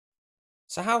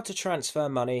So how to transfer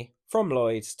money from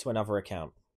Lloyds to another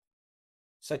account.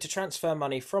 So to transfer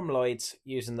money from Lloyds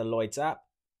using the Lloyds app,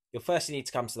 you'll firstly need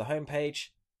to come to the home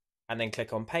page and then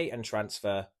click on Pay and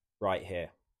Transfer right here.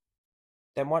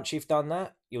 Then once you've done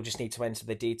that, you'll just need to enter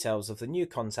the details of the new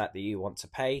contact that you want to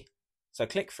pay. So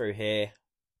click through here,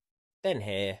 then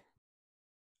here,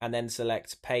 and then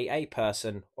select Pay a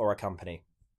person or a company.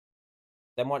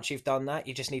 Then once you've done that,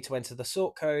 you just need to enter the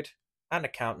sort code and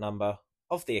account number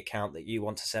of the account that you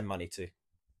want to send money to.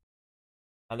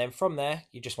 And then from there,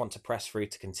 you just want to press through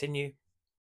to continue.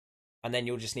 And then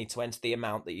you'll just need to enter the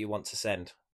amount that you want to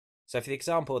send. So for the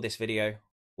example of this video,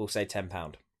 we'll say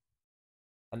 £10.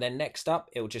 And then next up,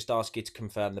 it will just ask you to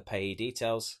confirm the payee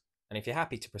details. And if you're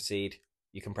happy to proceed,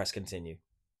 you can press continue.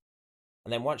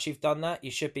 And then once you've done that,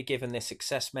 you should be given this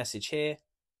success message here,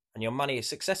 and your money has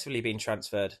successfully been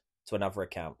transferred to another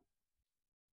account.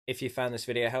 If you found this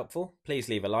video helpful, please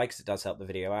leave a like as it does help the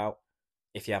video out.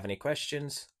 If you have any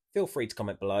questions, feel free to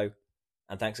comment below,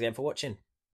 and thanks again for watching.